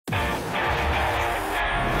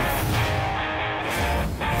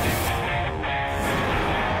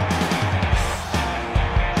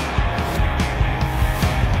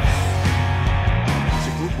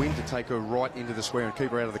take her right into the square and keep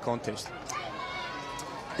her out of the contest.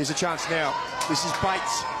 Here's a chance now. This is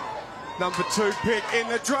Bates, number 2 pick in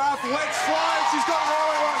the draft. Legs flying. She's got an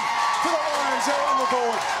early one for the Lions. They're on the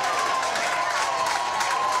board.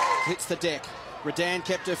 Hits the deck. Redan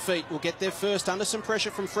kept her feet. Will get there first under some pressure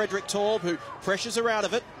from Frederick Torb, who pressures her out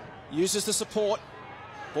of it. Uses the support.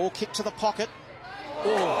 Ball kicked to the pocket.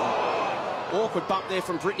 Oh, awkward bump there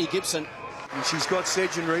from Brittany Gibson. And she's got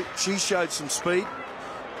Sedgenry. She showed some speed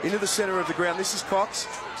into the centre of the ground. This is Cox.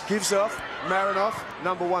 Gives off. Marinoff,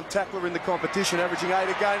 number 1 tackler in the competition, averaging 8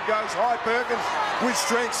 a game. Goes high. Perkins with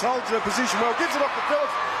strength, holds her position well. Gives it off to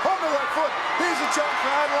Phillips on the right foot. Here's a chance for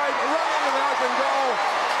Adelaide. Running into the open goal.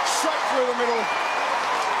 Straight through the middle.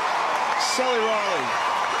 Sally Riley.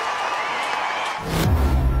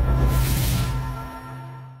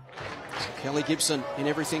 Kelly Gibson in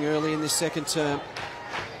everything early in this second term.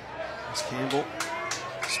 There's Campbell.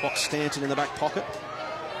 Spots Stanton in the back pocket.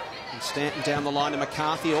 And Stanton down the line to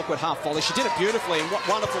McCarthy. Awkward half volley. She did it beautifully. And what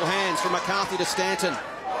wonderful hands from McCarthy to Stanton.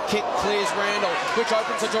 Kick clears Randall, which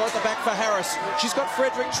opens the door at the back for Harris. She's got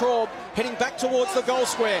Frederick Traub heading back towards the goal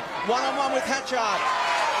square. One-on-one with Hatchard.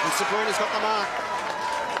 And Sabrina's got the mark.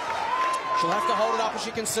 She'll have to hold it up, as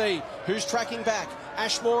you can see. Who's tracking back?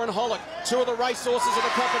 Ashmore and Hollick, 2 of the racehorses of the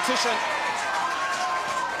competition.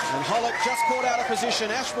 And Hollick just caught out of position.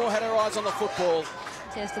 Ashmore had her eyes on the football.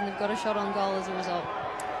 Test, and they've got a shot on goal as a result.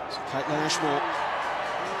 So Caitlin Ashmore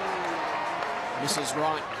misses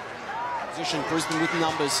right. Position, Brisbane with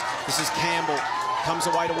numbers. This is Campbell. Comes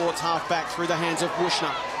away towards half-back through the hands of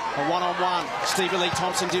Wushner. A one-on-one. Stevie Lee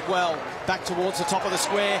Thompson did well. Back towards the top of the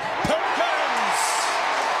square. Perkins!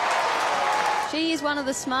 She is one of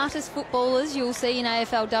the smartest footballers you'll see in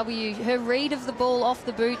AFLW. Her read of the ball off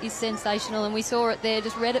the boot is sensational, and we saw it there.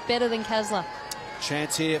 Just read it better than Kasler.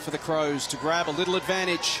 Chance here for the Crows to grab a little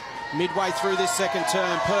advantage midway through this second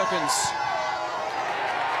term. Perkins.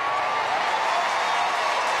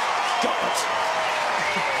 Got it.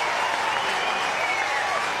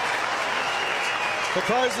 The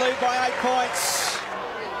Crows lead by 8 points.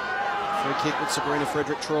 Free kick with Sabrina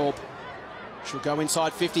Frederick Traub. She'll go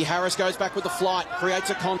inside 50. Harris goes back with the flight.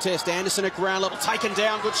 Creates a contest. Anderson at ground level. Taken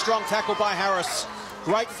down. Good strong tackle by Harris.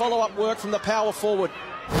 Great follow-up work from the power forward.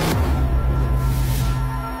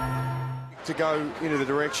 To go into the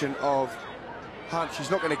direction of Hunt. She's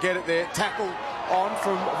not going to get it there. Tackle on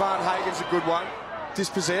from Van Hagen's a good one.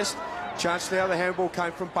 Dispossessed. Chance now. The handball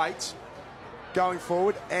came from Bates. Going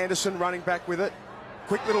forward. Anderson running back with it.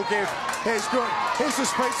 Quick little give. Here's good. Here's the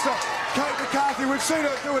speedster. Kate McCarthy. We've seen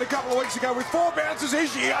her do it a couple of weeks ago with 4 bounces. Here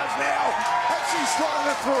she goes now. And she's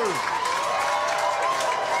slotted it through.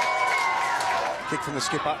 Kick from the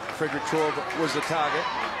skipper. Frederick Traub was the target.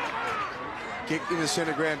 Kick in the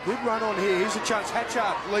centre ground. Good run on here. Here's a chance.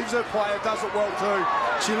 Hatchard leaves her player. Does it well too.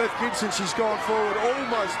 She left Gibson. She's gone forward.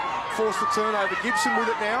 Almost forced the turnover. Gibson with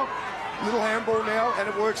it now. Little handball now, and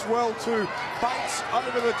it works well too. Bates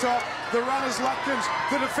over the top. The runner's Luckins.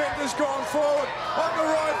 The defender's gone forward. On the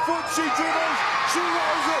right foot, she dribbles. She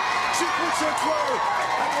rolls it. She puts her through.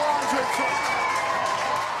 And lines her front.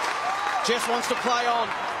 Jess wants to play on.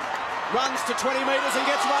 Runs to 20 metres and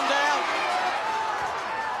gets one down.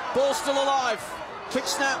 Ball still alive. Quick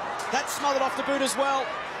snap. That's smothered off the boot as well.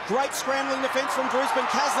 Great scrambling defence from Brisbane.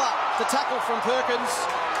 Kasler, the tackle from Perkins.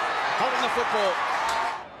 Holding the football.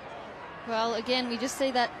 Well, again, we just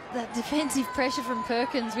see that defensive pressure from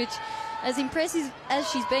Perkins, which, as impressive as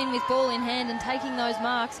she's been with ball in hand and taking those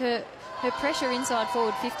marks, her pressure inside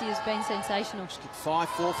forward 50 has been sensational.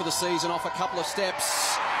 5-4 for the season, off a couple of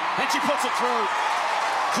steps. And she puts it through.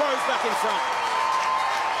 Crows back in front.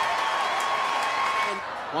 And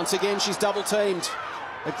once again, she's double-teamed.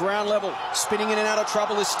 At ground level, spinning in and out of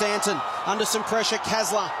trouble is Stanton. Under some pressure,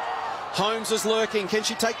 Kasler. Holmes is lurking. Can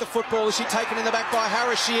she take the football? Is she taken in the back by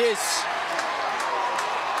Harris? She is.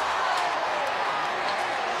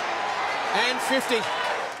 And 50.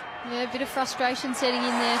 Yeah, a bit of frustration setting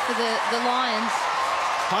in there for the Lions.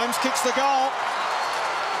 Holmes kicks the goal.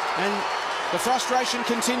 And the frustration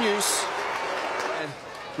continues. And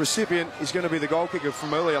recipient is going to be the goal kicker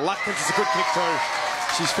from earlier. Lutkins is a good kick too.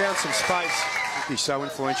 She's found some space. He's so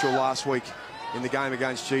influential last week in the game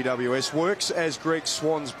against GWS. Works as Greg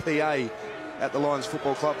Swan's PA at the Lions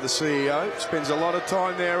Football Club, the CEO. Spends a lot of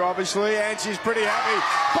time there, obviously, and she's pretty happy.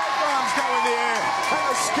 Both arms go in the air, and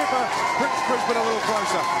the skipper brings Brisbane a little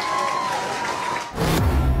closer.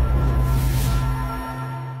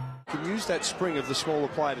 Can use that spring of the smaller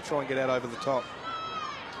player to try and get out over the top.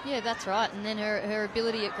 Yeah, that's right. And then her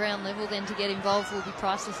ability at ground level then to get involved will be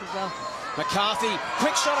priceless as well. McCarthy,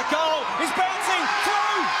 quick shot at goal, is bouncing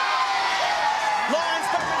through! Lions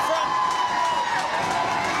back in front.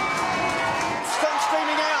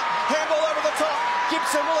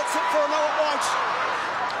 Gibson, will it sit for a no? It won't.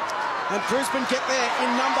 And Brisbane get there in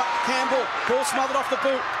number. Campbell, ball smothered off the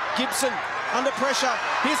boot. Gibson under pressure.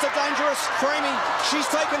 Here's the dangerous Framey. She's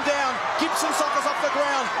taken down. Gibson suffers off the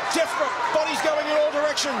ground. Desperate. Bodies going in all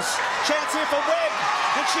directions. Chance here for Webb.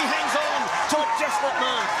 And she hangs on to a desperate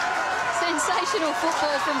mark. Sensational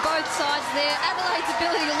football from both sides there. Adelaide's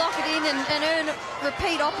ability to lock it in and earn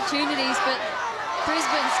repeat opportunities, but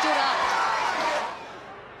Brisbane stood up.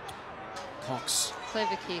 Cox.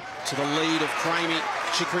 Clever kick. To the lead of Framey.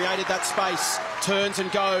 She created that space. Turns and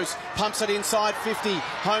goes. Pumps it inside 50.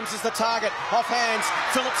 Holmes is the target. Off hands.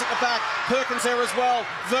 Phillips at the back. Perkins there as well.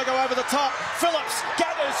 Virgo over the top. Phillips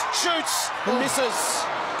gathers, shoots and misses.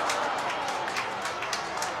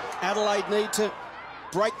 Adelaide need to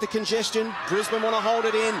break the congestion. Brisbane want to hold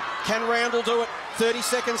it in. Can Randall do it? 30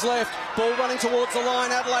 seconds left. Ball running towards the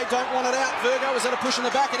line. Adelaide don't want it out. Virgo is at a push in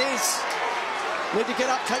the back. It is. Need to get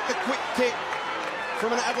up, take the quick kick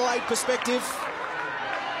from an Adelaide perspective.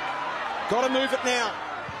 Got to move it now.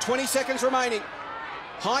 20 seconds remaining.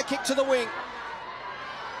 High kick to the wing.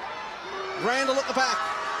 Randall at the back.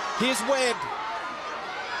 Here's Webb.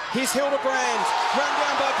 Here's Hildebrand. Run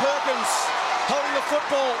down by Perkins. Holding the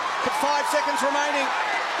football, but 5 seconds remaining.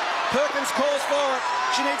 Perkins calls for it.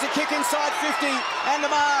 She needs a kick inside 50 and the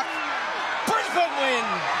mark. Brisbane win.